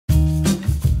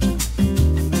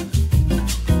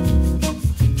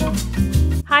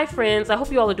Hi friends, I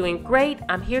hope you all are doing great.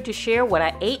 I'm here to share what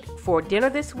I ate for dinner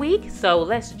this week. So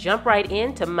let's jump right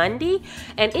into Monday.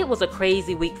 And it was a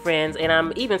crazy week, friends, and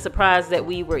I'm even surprised that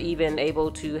we were even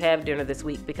able to have dinner this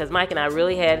week because Mike and I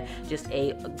really had just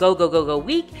a go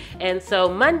week. And so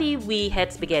Monday we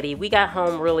had spaghetti. We got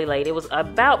home really late. It was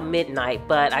about midnight,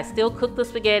 but I still cooked the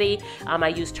spaghetti. I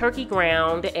used turkey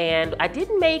ground, and I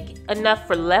didn't make enough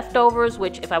for leftovers,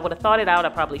 which if I would have thought it out, I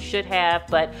probably should have,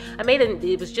 but I made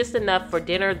it was just enough for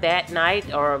dinner that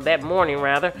night, or that morning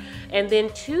rather. And then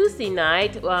Tuesday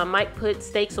night, Mike put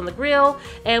steaks on the grill,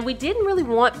 and we didn't really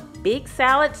want big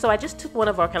salad, so I just took one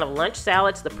of our kind of lunch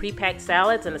salads, the pre-packed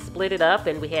salads, and I split it up,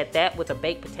 and we had that with a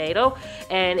baked potato,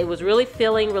 and it was really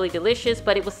filling, really delicious,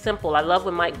 but it was simple. I love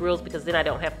when Mike grills because then I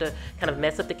don't have to kind of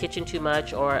mess up the kitchen too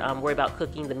much or worry about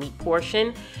cooking the meat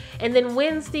portion. And then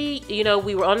Wednesday, you know,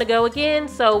 we were on the go again,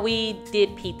 so we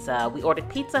did pizza. We ordered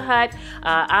Pizza Hut.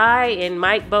 I and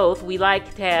Mike both, we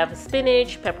like to have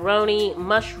spinach, pepperoni,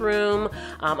 mushroom,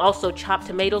 also chopped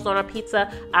tomatoes on our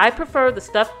pizza. I prefer the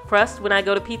stuffed crust when I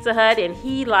go to Pizza Hut, and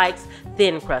he likes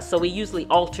thin crust, so we usually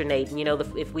alternate. You know,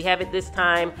 if we have it this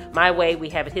time my way, we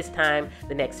have it his time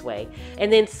the next way.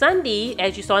 And then Sunday,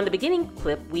 as you saw in the beginning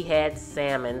clip, we had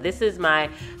salmon. This is my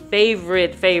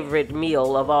favorite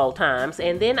meal of all times.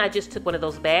 And then I just took one of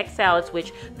those bag salads,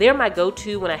 which they're my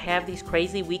go-to when I have these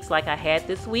crazy weeks like I had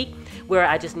this week, where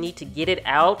I just need to get it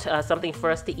out, something for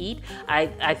us to eat.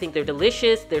 I think they're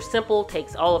delicious, they're simple,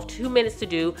 takes all of 2 minutes to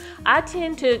do. I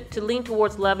tend to lean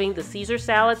towards loving the Caesar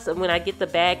salads when I get the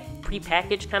bag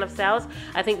pre-packaged kind of salads.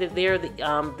 I think that they're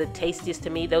the tastiest to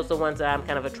me. Those are the ones that I'm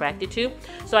kind of attracted to.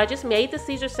 So I just made the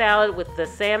Caesar salad with the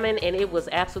salmon, and it was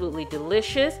absolutely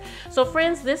delicious. So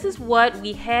friends, this is what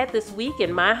we had this week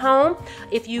in my home.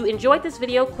 If you enjoyed this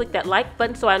video, click that like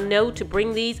button so I know to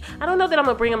bring these. I don't know that I'm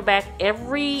gonna bring them back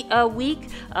every week,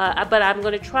 but I'm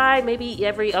gonna try maybe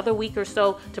every other week or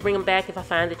so to bring them back if I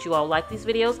find that you all like these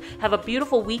videos. Have a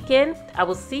beautiful weekend. I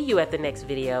will see you at the next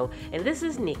video. And this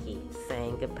is Nikki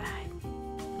saying goodbye.